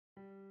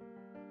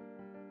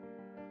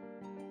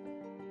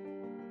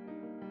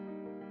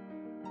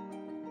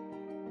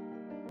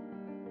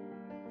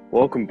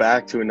Welcome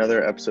back to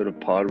another episode of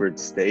Podward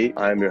State.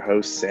 I'm your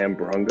host, Sam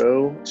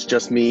Brungo. It's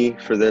just me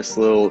for this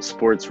little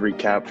sports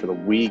recap for the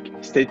week.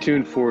 Stay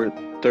tuned for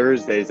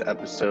Thursday's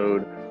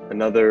episode,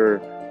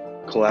 another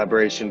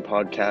collaboration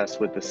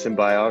podcast with the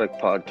Symbiotic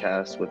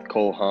podcast with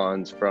Cole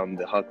Hans from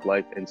the Huck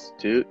Life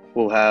Institute.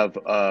 We'll have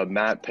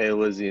Matt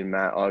Paolizzi and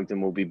Matt Ogden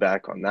will be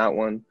back on that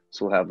one.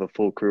 So we'll have the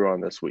full crew on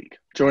this week.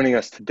 Joining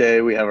us today,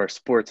 we have our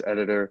sports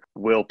editor,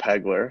 Will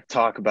Pegler,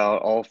 talk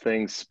about all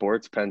things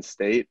sports Penn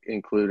State,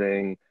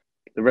 including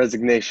the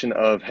resignation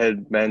of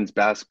head men's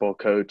basketball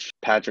coach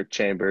Patrick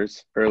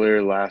Chambers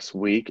earlier last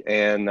week,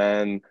 and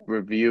then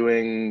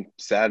reviewing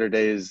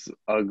Saturday's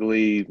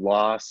ugly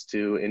loss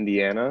to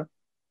Indiana,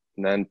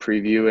 and then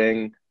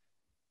previewing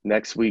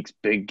next week's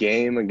big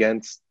game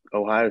against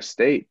Ohio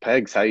State.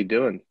 Pegs, how you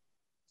doing?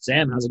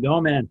 Sam, how's it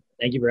going, man?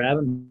 Thank you for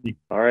having me.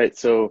 All right,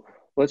 so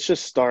let's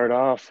just start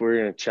off. We're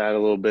going to chat a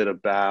little bit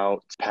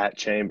about Pat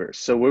Chambers.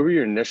 So what were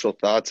your initial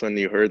thoughts when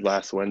you heard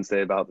last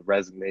Wednesday about the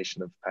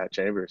resignation of Pat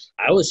Chambers?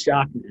 I was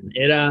shocked,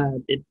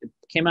 man. It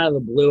came out of the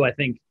blue. I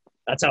think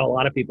that's how a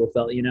lot of people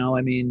felt, you know.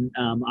 I mean,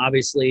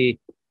 obviously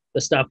the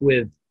stuff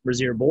with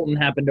Rasir Bolton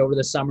happened over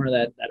the summer,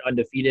 that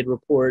undefeated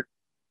report.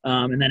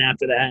 And then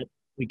after that,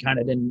 we kind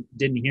of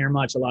didn't hear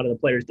much. A lot of the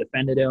players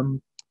defended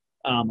him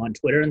on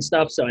Twitter and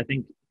stuff. So I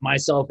think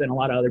myself and a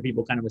lot of other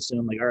people kind of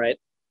assumed, like, all right,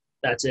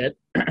 that's it.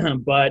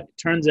 But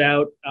turns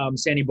out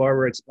Sandy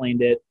Barber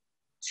explained it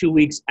 2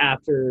 weeks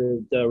after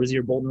the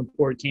Rasir Bolton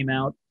report came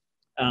out.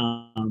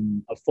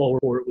 A full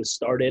report was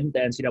started. The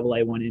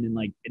NCAA went in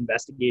and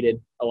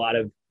investigated a lot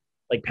of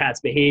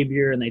Pat's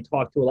behavior, and they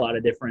talked to a lot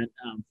of different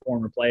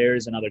former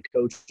players and other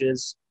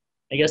coaches.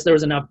 I guess there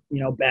was enough,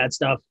 bad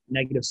stuff,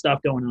 negative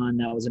stuff going on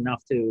that was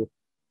enough to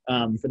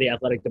for the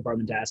athletic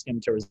department to ask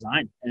him to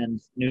resign. And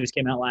news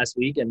came out last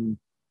week, and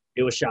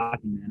it was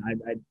shocking,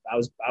 man. I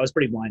was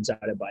pretty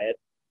blindsided by it.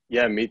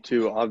 Yeah, me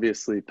too.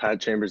 Obviously,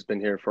 Pat Chambers been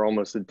here for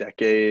almost a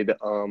decade.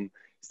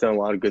 He's done a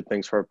lot of good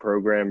things for our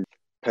program.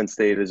 Penn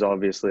State has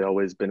obviously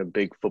always been a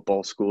big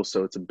football school,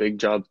 so it's a big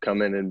job to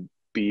come in and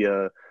be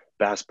a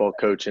basketball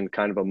coach in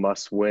kind of a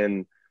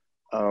must-win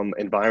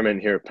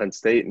environment here at Penn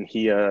State. And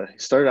he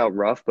started out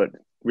rough, but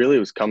really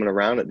was coming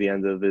around at the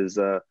end of his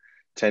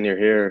tenure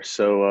here.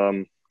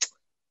 So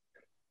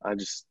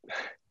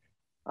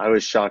I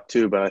was shocked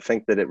too, but I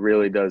think that it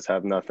really does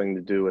have nothing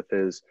to do with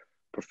his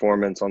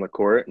performance on the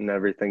court and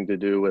everything to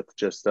do with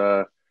just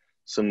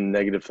some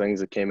negative things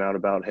that came out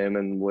about him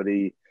and what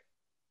he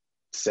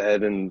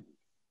said and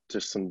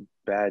just some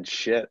bad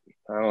shit.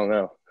 I don't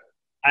know.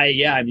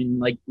 I mean,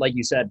 like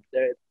you said,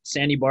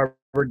 Sandy Barber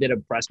did a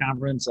press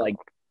conference.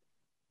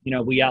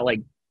 We got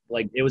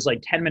it was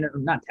 10 minutes,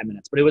 not 10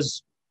 minutes, but it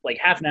was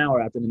half an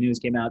hour after the news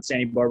came out.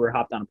 Sandy Barber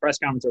hopped on a press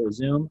conference over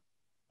Zoom.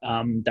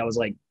 That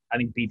was I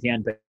think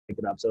BTN picked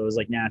it up, so it was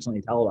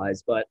nationally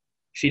televised. But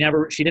she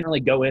didn't really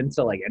go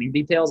into any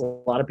details. A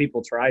lot of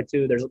people tried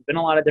to. There's been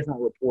a lot of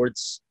different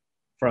reports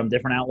from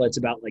different outlets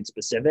about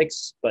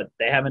specifics, but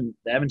they haven't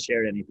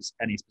shared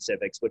any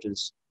specifics, which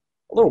is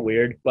a little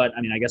weird. But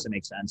I mean, I guess it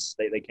makes sense.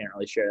 They can't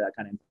really share that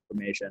kind of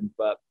information.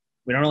 But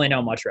we don't really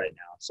know much right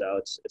now, so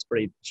it's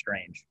pretty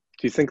strange.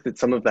 Do you think that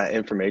some of that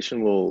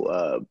information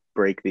will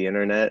break the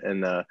internet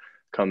and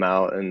come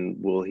out and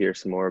we'll hear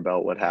some more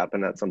about what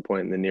happened at some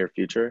point in the near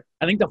future?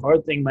 I think the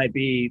hard thing might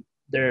be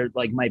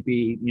might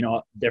be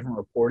different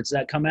reports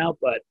that come out,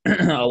 but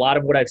a lot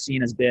of what I've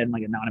seen has been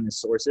anonymous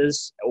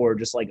sources or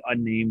just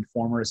unnamed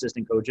former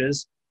assistant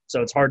coaches.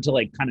 So it's hard to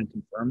kind of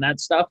confirm that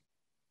stuff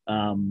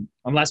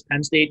unless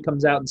Penn State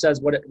comes out and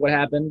says what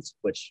happened,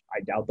 which I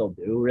doubt they'll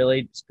do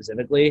really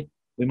specifically.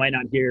 We might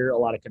not hear a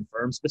lot of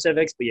confirmed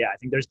specifics, but yeah, I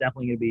think there's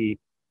definitely going to be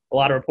a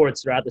lot of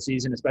reports throughout the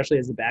season, especially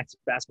as the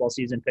basketball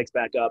season picks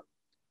back up.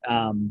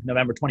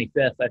 November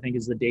 25th, I think,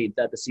 is the date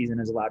that the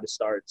season is allowed to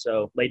start.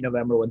 So late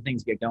November, when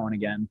things get going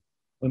again,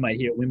 we might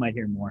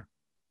hear more.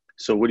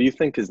 So what do you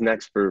think is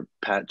next for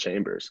Pat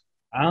Chambers?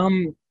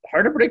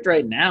 Hard to predict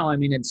right now. I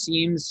mean, it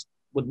seems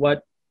with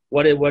what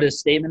his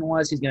statement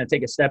was, he's going to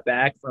take a step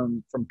back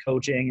from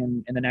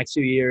coaching in the next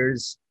few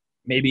years.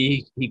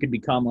 Maybe he could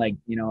become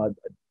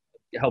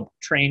help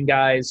train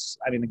guys.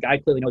 I mean, the guy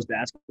clearly knows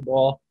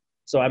basketball,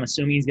 so I'm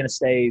assuming he's going to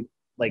stay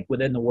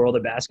within the world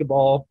of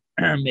basketball.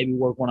 Maybe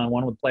work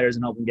one-on-one with players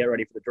and help them get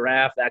ready for the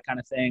draft, that kind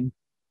of thing.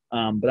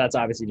 But that's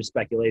obviously just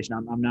speculation.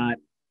 I'm not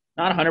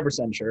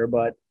 100% sure,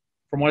 but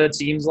from what it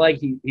seems like,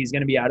 he's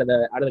going to be out of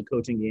the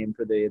coaching game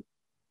for the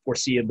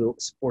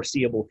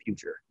foreseeable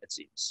future, it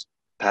seems.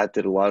 Pat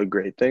did a lot of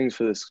great things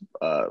for this,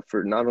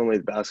 for not only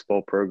the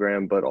basketball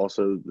program, but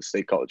also the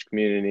state college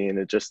community. And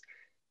it just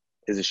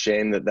is a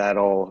shame that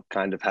all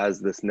kind of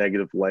has this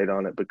negative light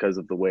on it because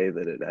of the way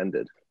that it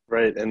ended.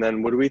 Right. And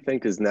then what do we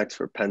think is next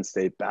for Penn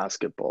State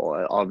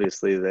basketball?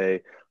 Obviously,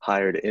 they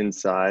hired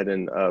inside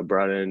and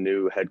brought in a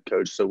new head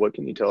coach. So what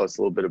can you tell us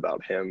a little bit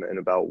about him and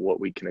about what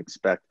we can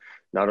expect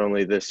not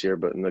only this year,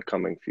 but in the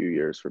coming few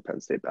years for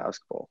Penn State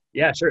basketball?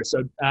 Yeah, sure.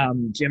 So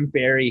Jim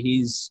Ferry,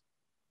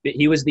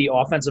 he was the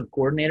offensive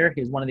coordinator.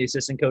 He was one of the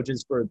assistant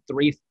coaches for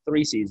three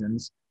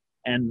seasons.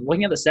 And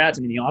looking at the stats,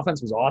 I mean, the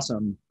offense was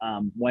awesome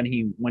when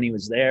he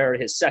was there.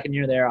 His second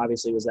year there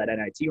obviously was that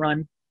NIT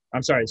run.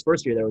 I'm sorry, his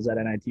first year there was that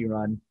NIT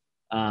run.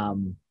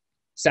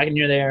 Second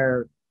year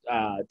there,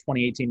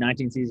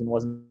 2018-19 season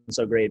wasn't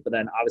so great, but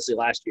then obviously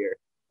last year,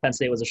 Penn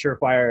State was a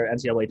surefire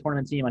NCAA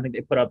tournament team. I think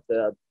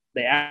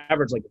they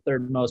averaged like the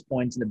third most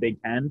points in the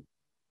Big Ten.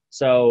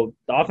 So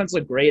the offense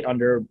looked great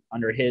under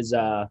his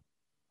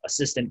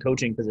assistant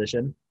coaching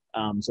position.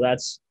 So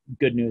that's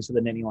good news for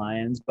the Nittany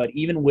Lions. But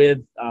even with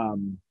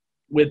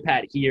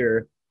Pat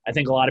here, I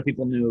think a lot of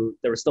people knew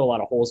there were still a lot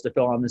of holes to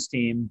fill on this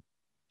team.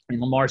 I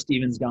mean, Lamar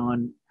Stevens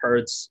gone,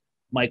 hurts.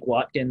 Mike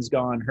Watkins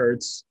gone,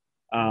 hurts.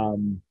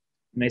 And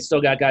they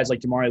still got guys like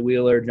Jamari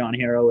Wheeler, John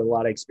Harrow with a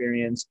lot of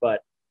experience,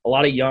 but a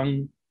lot of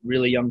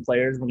really young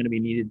players are going to be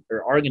needed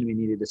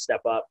to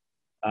step up.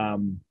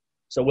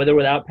 So with or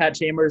without Pat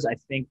Chambers, I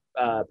think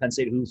Penn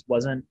State Hoops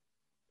was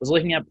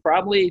looking at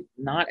probably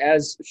not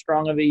as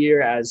strong of a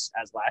year as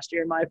last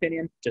year, in my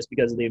opinion, just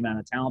because of the amount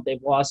of talent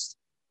they've lost.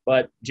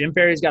 But Jim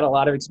Ferry's got a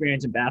lot of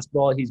experience in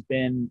basketball. He's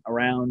been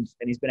around,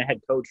 and he's been a head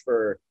coach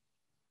for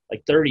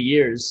like 30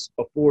 years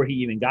before he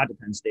even got to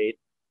Penn State.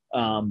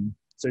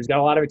 So he's got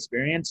a lot of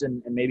experience,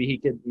 and maybe he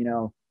could,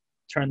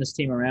 turn this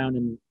team around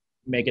and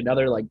make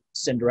another like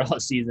Cinderella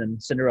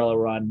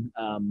run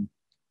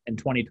in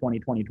 2020,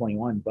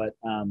 2021. But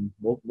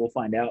we'll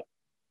find out.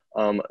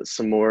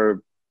 Some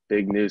more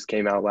big news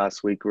came out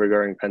last week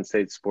regarding Penn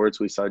State sports.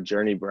 We saw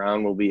Journey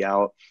Brown will be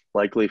out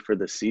likely for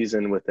the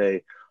season with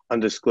a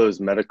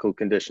undisclosed medical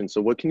condition.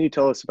 So what can you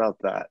tell us about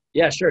that?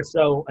 Yeah, sure.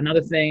 So another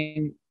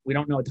thing we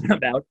don't know a ton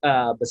about,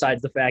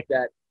 besides the fact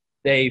that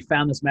they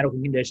found this medical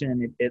condition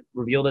and it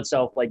revealed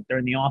itself like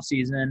during the off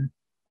season,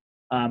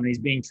 and he's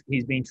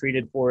being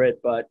treated for it.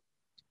 But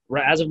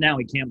as of now,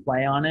 he can't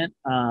play on it.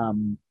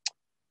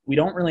 We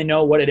don't really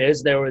know what it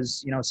is. There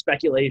was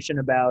speculation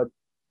about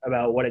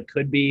what it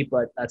could be,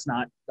 but that's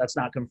not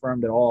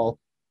confirmed at all.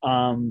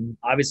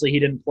 Obviously, he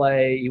didn't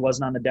play. He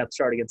wasn't on the depth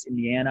chart against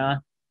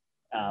Indiana.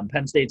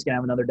 Penn State's gonna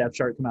have another depth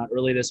chart come out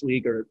early this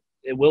week, or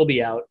it will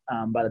be out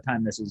by the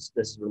time this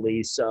is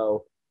released.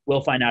 So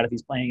we'll find out if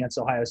he's playing against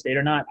Ohio State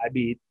or not. I'd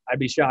be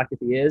shocked if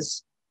he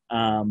is.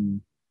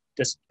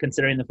 Just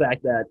considering the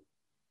fact that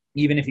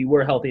even if he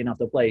were healthy enough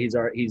to play,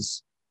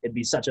 it'd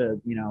be such a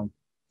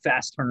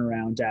fast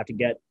turnaround to have to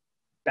get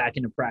back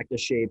into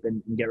practice shape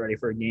and get ready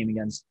for a game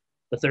against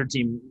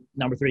the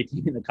number 3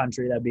 team in the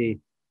country. That'd be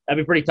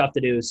pretty tough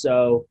to do.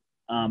 So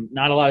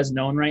not a lot is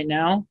known right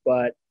now,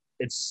 but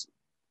it's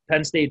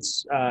Penn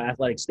State's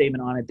athletic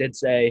statement on it did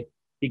say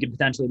he could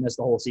potentially miss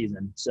the whole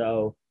season.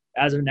 So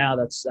as of now,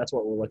 that's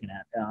what we're looking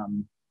at.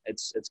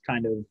 It's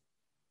kind of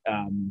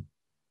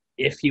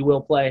if he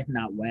will play,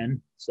 not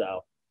when.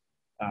 So,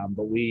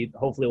 but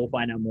hopefully we'll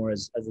find out more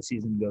as the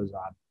season goes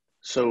on.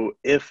 So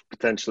if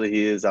potentially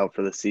he is out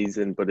for the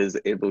season but is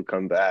able to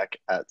come back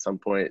at some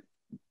point,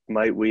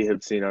 might we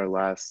have seen our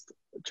last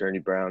Journey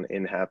Brown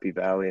in Happy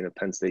Valley in a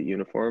Penn State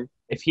uniform?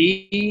 If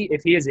he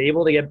is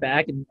able to get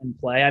back and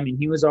play, I mean,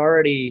 there was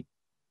already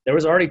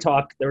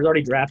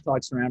draft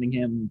talk surrounding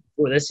him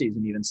before this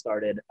season even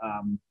started.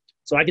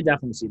 So I could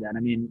definitely see that. I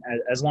mean,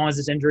 as long as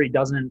this injury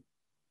doesn't,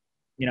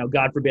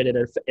 God forbid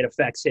it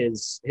affects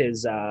his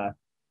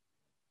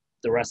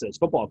the rest of his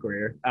football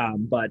career.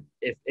 But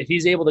if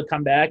he's able to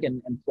come back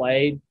and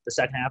play the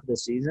second half of the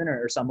season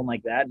or something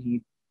like that,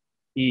 and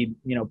he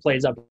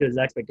plays up to his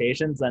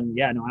expectations, then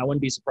yeah, no, I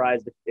wouldn't be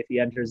surprised if he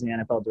enters the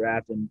NFL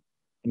draft and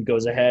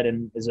goes ahead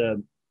and is a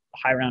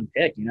high round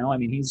pick. I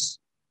mean, he's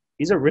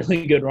a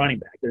really good running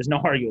back. There's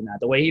no arguing that.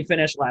 The way he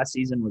finished last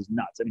season was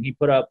nuts. I mean, he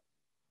put up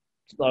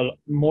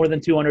more than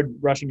 200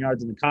 rushing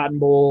yards in the Cotton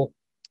Bowl.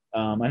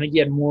 I think he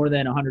had more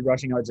than 100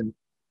 rushing yards in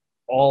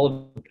all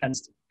of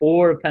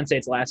four of Penn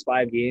State's last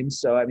 5 games.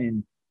 So, I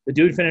mean, the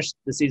dude finished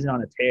the season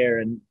on a tear,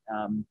 and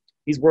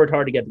he's worked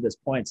hard to get to this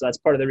point. So that's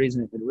part of the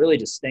reason it really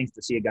just stinks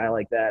to see a guy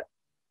like that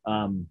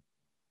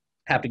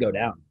have to go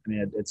down. I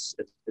mean, it's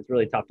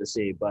really tough to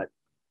see, but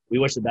we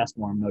wish the best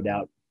for him, no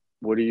doubt.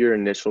 What are your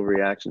initial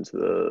reactions to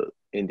the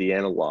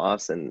Indiana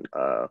loss and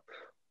a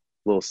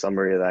little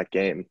summary of that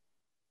game?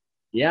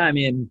 Yeah, I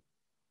mean,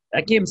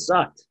 that game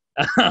sucked.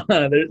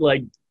 There's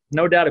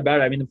no doubt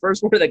about it. I mean, the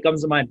first word that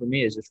comes to mind for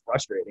me is just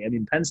frustrating. I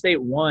mean, Penn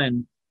State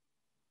won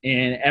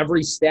in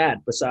every stat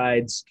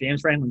besides,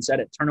 James Franklin said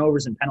it,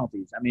 turnovers and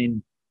penalties. I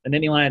mean, the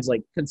Nittany Lions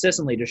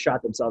consistently just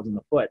shot themselves in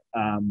the foot.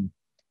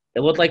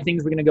 It looked like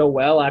things were going to go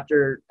well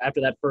after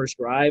that first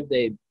drive.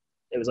 It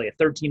was like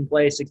a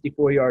 13-play,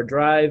 64-yard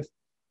drive.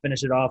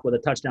 Finished it off with a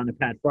touchdown to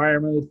Pat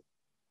Fryermuth.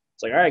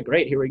 It's like, all right,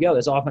 great, here we go.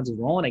 This offense is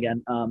rolling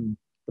again.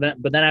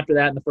 But then after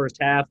that, in the first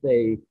half,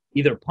 they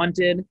either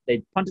punted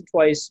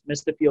twice,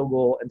 missed a field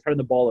goal, and turned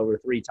the ball over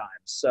 3 times.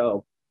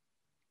 So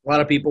a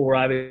lot of people were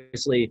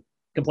obviously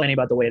complaining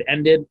about the way it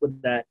ended with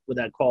that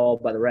call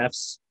by the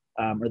refs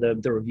or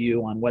the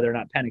review on whether or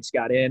not Penix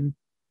got in.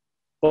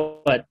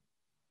 But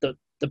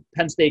the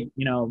Penn State,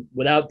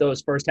 without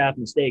those first half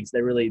mistakes,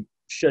 they really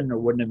shouldn't or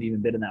wouldn't have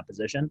even been in that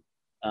position.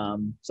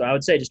 So I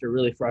would say just a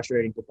really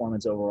frustrating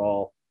performance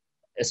overall,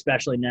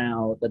 especially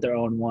now that they're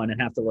 0-1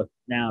 and have to look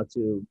now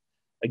to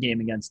a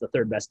game against the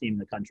third best team in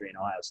the country in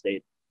Ohio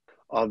State.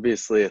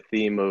 Obviously, a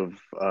theme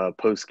of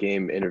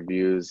post-game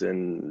interviews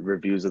and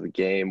reviews of the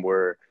game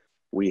where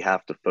we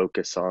have to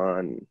focus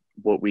on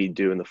what we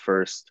do in the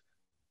first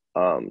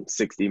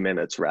 60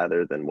 minutes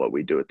rather than what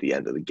we do at the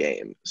end of the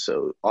game.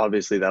 So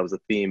obviously that was a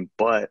theme,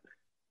 but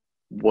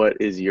what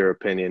is your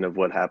opinion of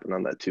what happened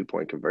on that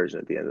 2-point conversion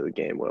at the end of the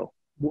game, Will?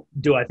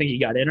 Do I think he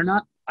got in or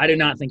not? I do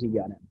not think he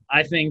got in.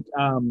 I think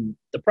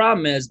the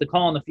problem is the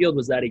call on the field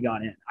was that he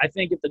got in. I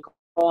think if the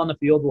call on the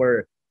field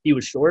were he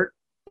was short,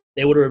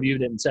 they would have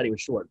reviewed it and said he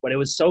was short. But it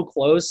was so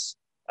close.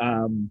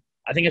 I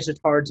think it's just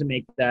hard to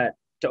make that,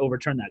 to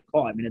overturn that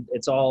call. I mean,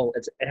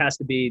 it has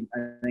to be, I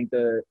think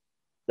the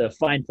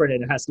fine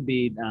print, it has to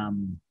be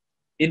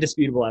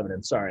indisputable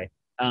evidence. Sorry.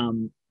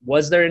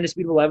 Was there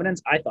indisputable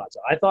evidence? I thought so.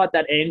 I thought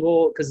that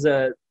angle, because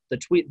the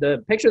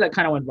picture that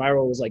kind of went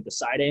viral was like the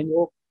side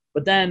angle,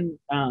 but then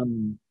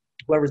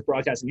whoever's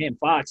broadcasting the game,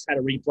 Fox, had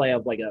a replay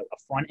of like a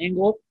front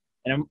angle.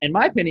 And in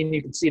my opinion,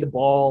 you could see the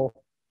ball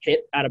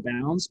hit out of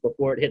bounds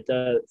before it hit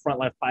the front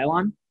left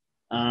pylon.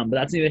 But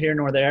that's neither here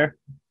nor there.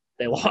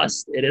 They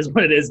lost. It is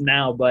what it is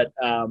now. But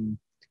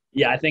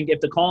yeah, I think if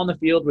the call on the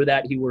field were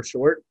that he were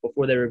short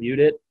before they reviewed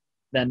it,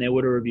 then they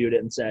would have reviewed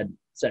it and said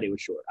he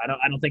was short.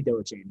 I don't think they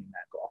were changing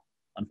that call,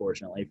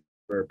 unfortunately,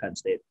 for Penn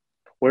State.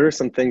 What are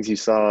some things you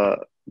saw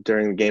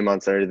during the game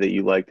on Saturday that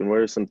you liked, and what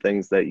are some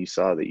things that you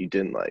saw that you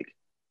didn't like?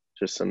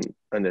 Just some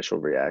initial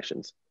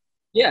reactions.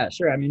 Yeah,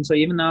 sure. I mean, so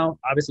even though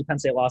obviously Penn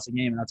State lost the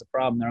game, and that's a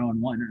problem, they're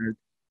 0-1,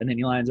 and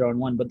the Lions are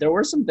 0-1, but there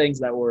were some things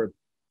that were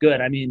good.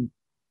 I mean,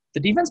 the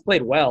defense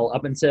played well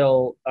up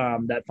until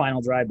that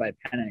final drive by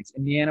Penix.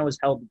 Indiana was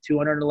held to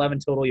 211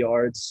 total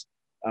yards.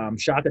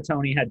 Shaka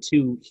Toney had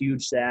 2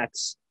 huge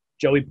sacks.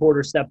 Joey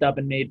Porter stepped up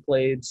and made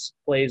plays.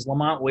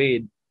 Lamont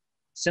Wade,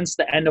 since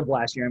the end of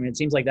last year, I mean, it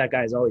seems like that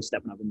guy is always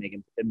stepping up and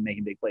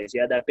making big plays. He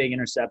had that big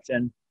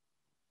interception.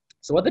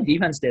 So what the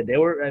defense did,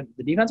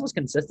 the defense was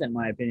consistent, in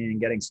my opinion, in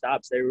getting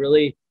stops. They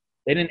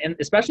didn't,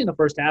 especially in the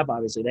first half,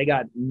 obviously, they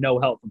got no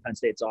help from Penn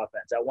State's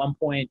offense. At one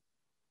point,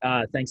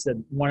 thanks to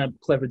one of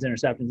Clifford's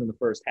interceptions in the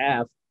first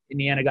half,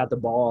 Indiana got the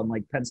ball on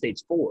like Penn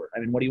State's 4. I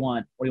mean, what do you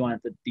want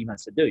the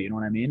defense to do? You know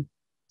what I mean?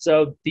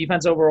 So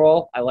defense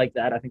overall, I like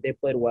that. I think they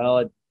played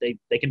well. They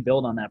can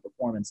build on that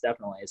performance,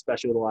 definitely,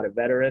 especially with a lot of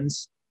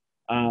veterans.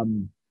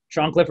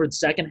 Sean Clifford's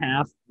second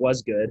half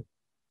was good.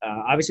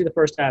 Obviously, the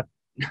first half,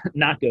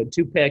 not good.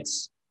 2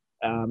 picks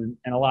and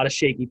a lot of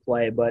shaky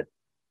play. But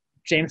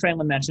James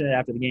Franklin mentioned it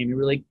after the game. He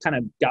really kind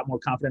of got more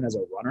confident as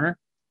a runner,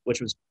 which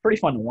was pretty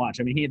fun to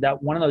watch. I mean,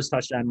 one of those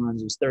touchdown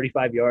runs was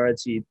 35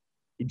 yards. He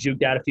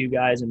juked out a few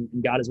guys and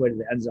got his way to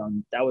the end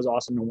zone. That was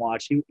awesome to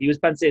watch. He was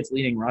Penn State's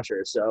leading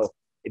rusher. So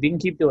if he can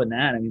keep doing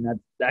that, I mean,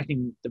 that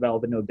can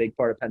develop into a big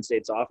part of Penn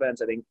State's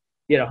offense. I think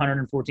he had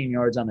 114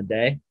 yards on the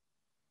day.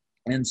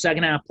 And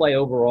second half play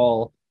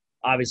overall,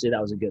 obviously that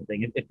was a good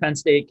thing. If Penn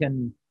State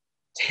can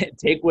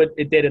take what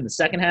it did in the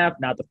second half,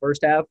 not the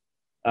first half,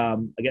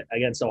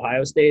 against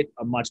Ohio State,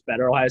 a much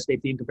better Ohio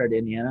State team compared to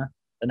Indiana,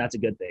 then that's a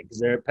good thing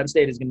because Penn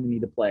State is going to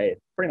need to play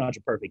pretty much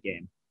a perfect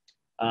game.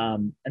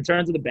 In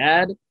terms of the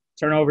bad,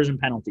 turnovers and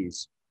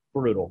penalties,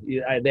 brutal.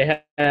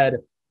 They had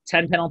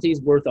 10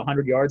 penalties worth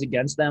 100 yards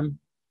against them.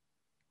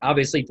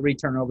 Obviously, 3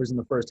 turnovers in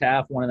the first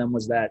half. One of them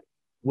was that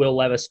Will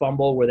Levis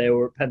fumble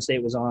where Penn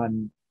State was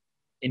on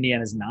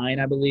Indiana's 9,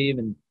 I believe,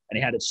 and he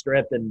had it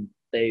stripped, and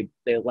they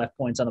left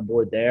points on the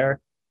board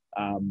there.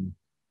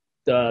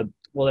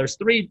 There's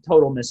 3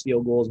 total missed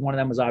field goals. One of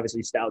them was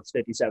obviously Stout's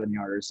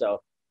 57-yarder,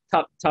 so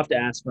tough to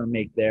ask for a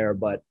make there,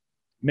 but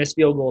missed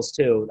field goals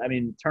too. I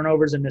mean,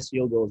 turnovers and missed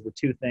field goals were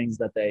 2 things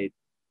that they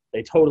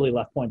totally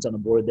left points on the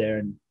board there,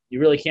 and you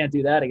really can't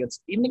do that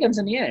even against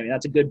Indiana. I mean,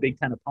 that's a good Big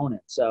Ten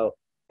opponent. So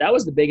that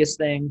was the biggest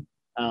thing.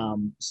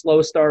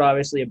 Slow start,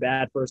 obviously, a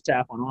bad first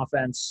half on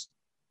offense.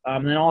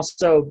 And then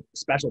also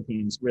special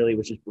teams, really,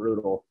 which is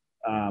brutal.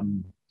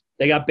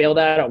 They got bailed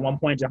out at one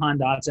point. Jahan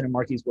Dotson and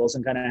Marquise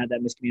Wilson kind of had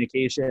that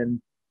miscommunication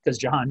because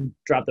Jahan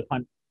dropped the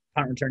punt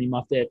return, he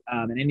muffed it,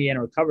 and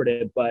Indiana recovered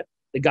it. But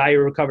the guy who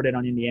recovered it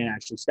on Indiana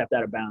actually stepped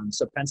out of bounds.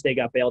 So Penn State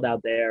got bailed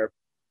out there.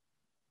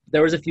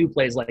 There was a few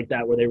plays like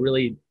that where they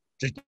really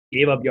just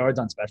gave up yards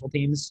on special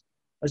teams.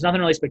 There's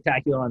nothing really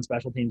spectacular on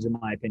special teams, in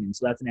my opinion.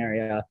 So that's an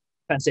area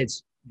Penn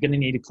State's going to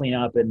need to clean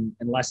up in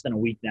less than a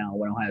week now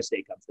when Ohio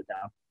State comes to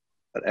town.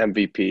 An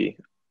MVP,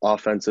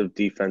 offensive,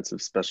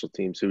 defensive, special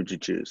teams. Who would you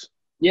choose?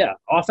 Yeah,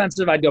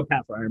 offensive, I'd go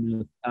Pat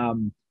Freiermuth.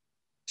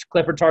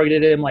 Clifford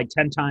targeted him like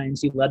 10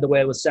 times. He led the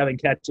way with 7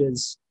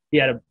 catches. He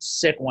had a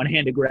sick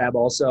one-handed grab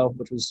also,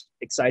 which was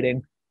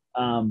exciting.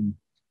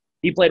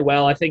 He played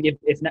well. I think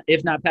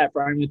if not Pat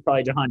Freiermuth,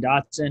 probably Jahan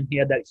Dotson. He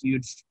had that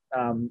huge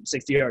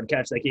 60-yard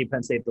catch that gave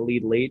Penn State the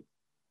lead late.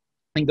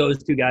 I think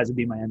those 2 guys would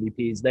be my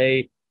MVPs.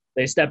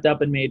 They stepped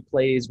up and made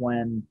plays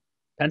when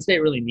Penn State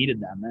really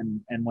needed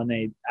them, and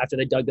when after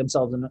they dug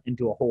themselves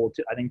into a hole.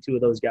 I think 2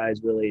 of those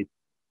guys really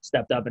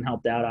stepped up and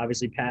helped out.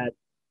 Obviously, Pat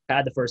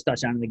had the first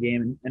touchdown in the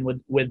game, and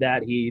with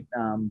that, he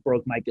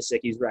broke Mike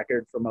Gesicki's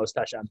record for most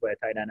touchdowns by a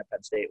tight end at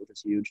Penn State, which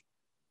is huge.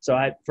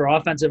 So for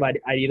offensive, I'd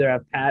either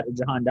have Pat or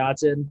Jahan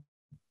Dotson.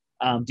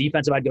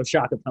 Defensive, I'd go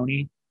Shaka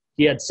Pony.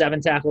 He had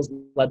 7 tackles,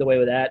 led the way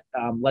with that,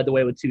 led the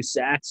way with 2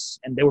 sacks,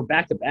 and they were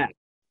back-to-back,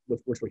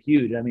 which were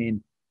huge. I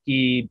mean,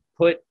 he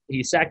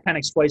sacked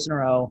Penix twice in a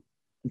row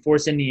and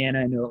forced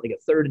Indiana into like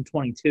a 3rd and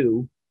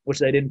 22, which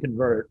they didn't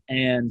convert.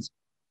 And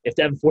if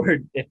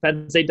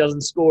Penn State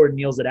doesn't score and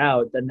kneels it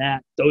out, then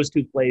those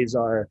 2 plays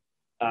are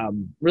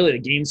really the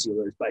game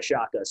sealers by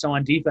Shaka. So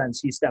on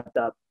defense, he stepped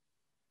up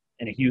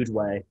in a huge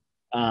way.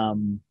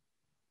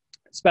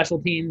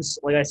 Special teams,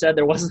 like I said,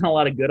 there wasn't a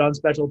lot of good on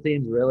special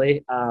teams,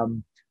 really.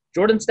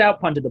 Jordan Stout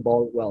punted the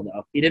ball well,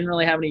 though. He didn't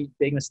really have any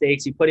big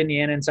mistakes. He put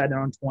Indiana inside their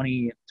own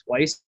 20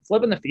 twice.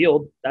 Flipping the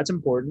field, that's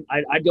important.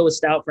 I'd go with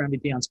Stout for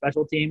MVP on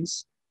special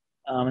teams.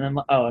 And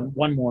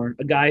one more,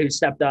 a guy who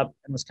stepped up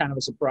and was kind of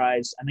a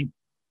surprise. I think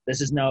this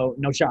is no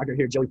shocker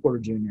here, Joey Porter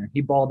Jr. He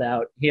balled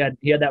out. He had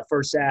that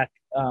first sack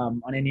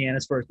on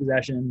Indiana's first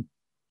possession.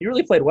 He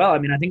really played well. I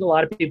mean, I think a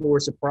lot of people were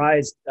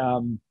surprised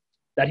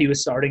that he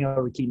was starting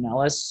over Keaton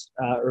Ellis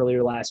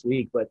earlier last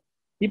week, but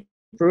he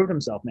proved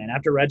himself, man.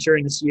 After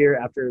redshirting this year,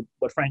 after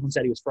what Franklin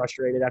said, he was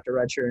frustrated after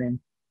redshirting.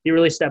 He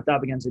really stepped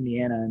up against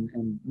Indiana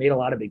and made a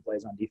lot of big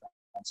plays on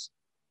defense.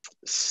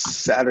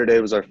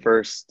 Saturday was our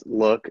first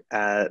look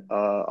at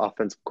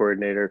offensive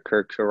coordinator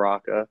Kirk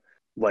Chiraka.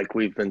 Like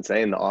we've been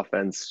saying, the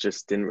offense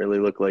just didn't really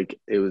look like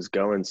it was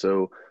going.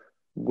 So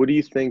what do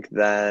you think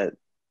that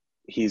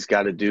he's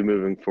got to do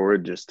moving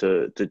forward just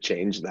to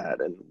change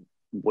that? And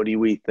what do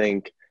we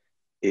think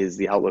is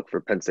the outlook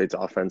for Penn State's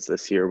offense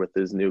this year with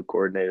his new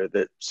coordinator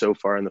that so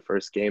far in the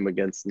first game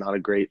against not a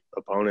great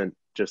opponent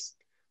just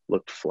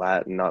looked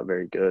flat and not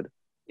very good?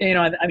 You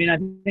know, I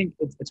think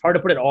it's hard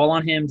to put it all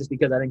on him just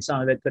because I think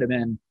some of it could have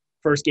been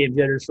first game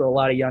jitters for a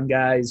lot of young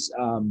guys.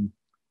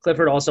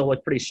 Clifford also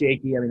looked pretty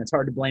shaky. I mean, it's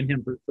hard to blame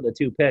him for the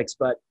 2 picks,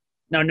 but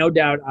no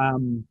doubt.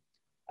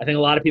 I think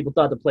a lot of people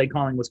thought the play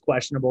calling was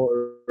questionable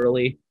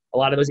early. A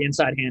lot of those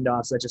inside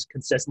handoffs that just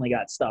consistently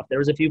got stuffed. There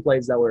was a few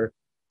plays that were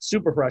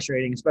super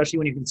frustrating, especially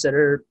when you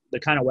consider the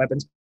kind of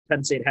weapons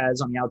Penn State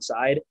has on the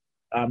outside.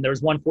 There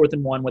was one 4th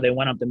and 1 where they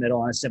went up the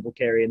middle on a simple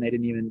carry and they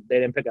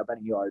didn't pick up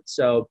any yards.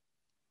 So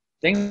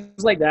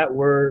things like that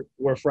were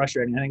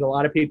frustrating. I think a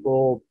lot of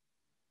people,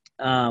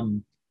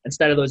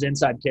 instead of those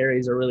inside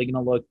carries, are really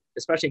going to look,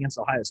 especially against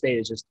Ohio State,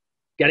 is just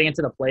getting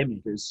into the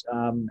playmakers.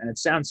 And it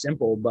sounds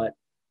simple, but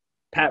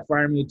Pat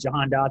Freiermuth,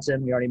 Jahan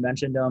Dotson, we already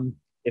mentioned him.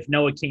 If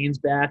Noah Cain's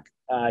back,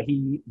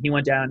 he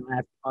went down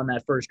on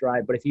that first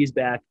drive, but if he's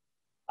back,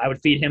 I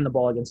would feed him the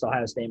ball against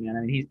Ohio State, man.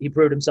 I mean, he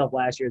proved himself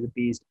last year as a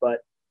beast. But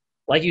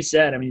like you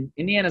said, I mean,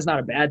 Indiana's not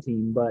a bad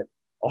team, but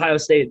Ohio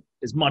State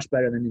is much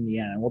better than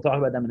Indiana. And we'll talk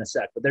about them in a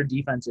sec, but their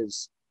defense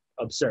is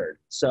absurd.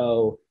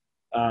 So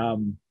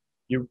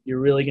you're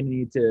really going to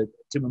need to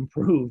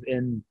improve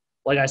in,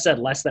 like I said,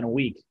 less than a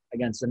week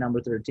against the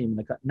number 3 team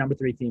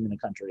in the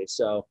country.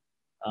 So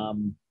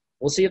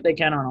we'll see if they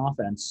can on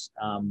offense.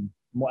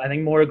 I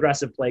think more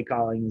aggressive play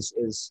calling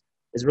is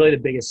really the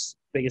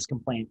biggest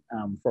complaint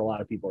for a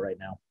lot of people right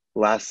now.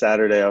 Last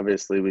Saturday,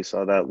 obviously, we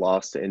saw that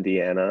loss to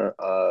Indiana,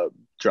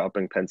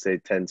 dropping Penn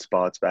State 10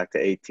 spots back to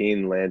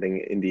 18, landing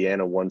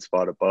Indiana 1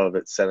 spot above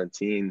at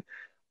 17.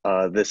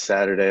 This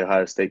Saturday,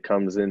 Ohio State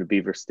comes into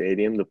Beaver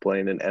Stadium to play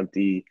in an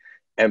empty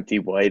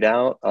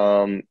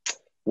whiteout.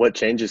 What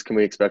changes can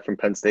we expect from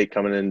Penn State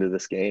coming into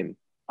this game?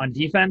 On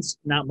defense,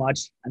 not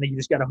much. I think you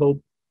just got to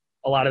hope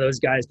a lot of those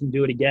guys can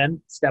do it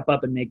again, step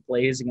up and make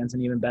plays against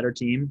an even better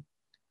team.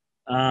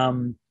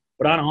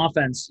 But on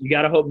offense, you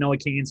got to hope Noah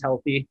Cain's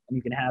healthy and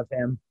you can have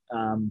him.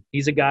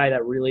 He's a guy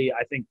that really,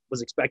 I think,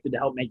 was expected to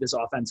help make this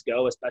offense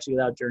go, especially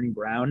without Journey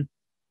Brown.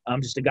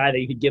 Just a guy that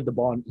you could give the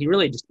ball, and he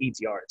really just eats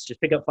yards.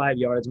 Just pick up 5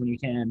 yards when you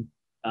can.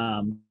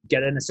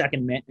 Get in a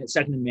second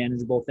and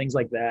manageable, things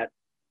like that.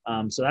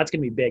 So that's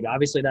going to be big.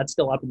 Obviously, that's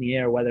still up in the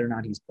air whether or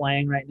not he's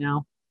playing right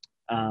now.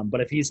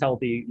 But if he's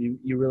healthy,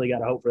 you really got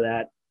to hope for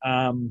that.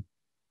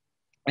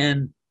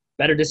 And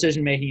better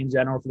decision-making in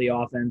general for the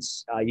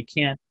offense. You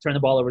can't turn the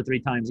ball over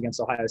 3 times against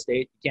Ohio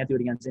State. You can't do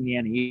it against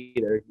Indiana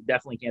either. You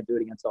definitely can't do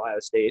it against Ohio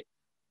State.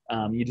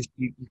 You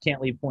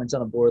can't leave points on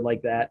the board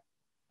like that.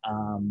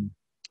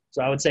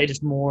 So I would say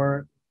just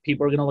more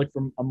people are going to look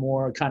for a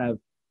more kind of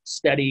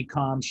steady,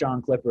 calm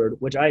Sean Clifford,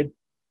 which I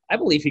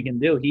believe he can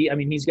do.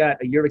 He's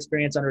got a year of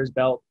experience under his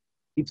belt.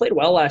 He played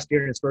well last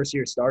year in his first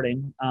year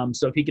starting.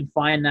 So if he can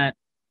find that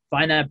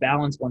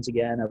balance once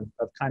again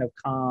of kind of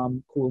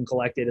calm, cool, and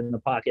collected in the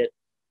pocket,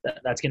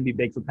 that's going to be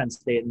big for Penn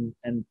State.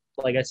 And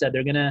like I said,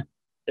 they're gonna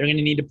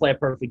need to play a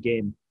perfect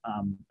game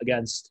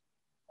against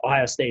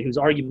Ohio State, who's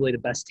arguably the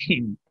best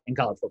team in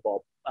college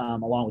football,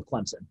 along with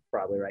Clemson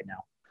probably right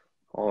now.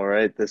 All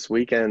right, this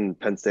weekend,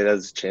 Penn State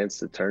has a chance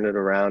to turn it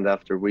around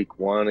after week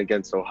 1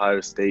 against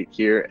Ohio State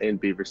here in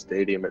Beaver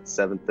Stadium at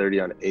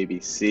 7:30 on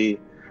ABC.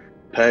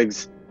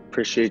 Pegs,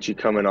 appreciate you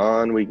coming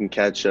on. We can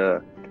catch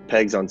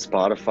Pegs on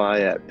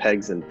Spotify at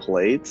Pegs and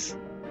Plates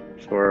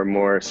for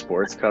more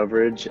sports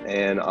coverage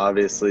and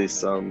obviously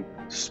some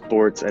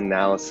sports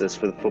analysis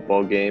for the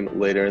football game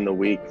later in the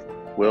week.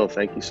 Will,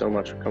 thank you so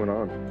much for coming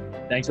on.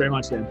 Thanks very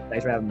much, Tim.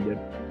 Thanks for having me, dude.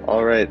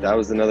 All right, that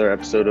was another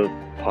episode of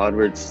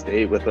Podward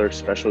State with our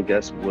special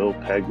guest, Will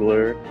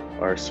Pegler,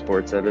 our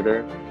sports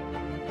editor.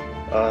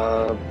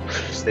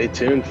 Stay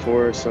tuned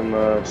for some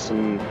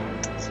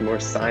more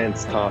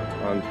science talk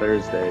on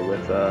Thursday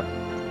with the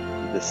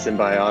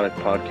Symbiotic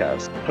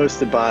podcast,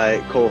 hosted by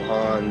Cole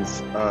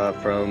Hans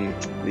from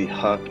the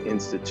Huck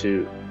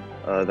Institute.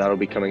 That'll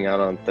be coming out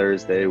on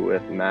Thursday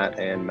with Matt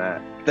and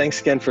Matt.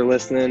 Thanks again for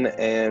listening,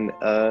 and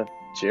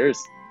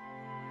cheers.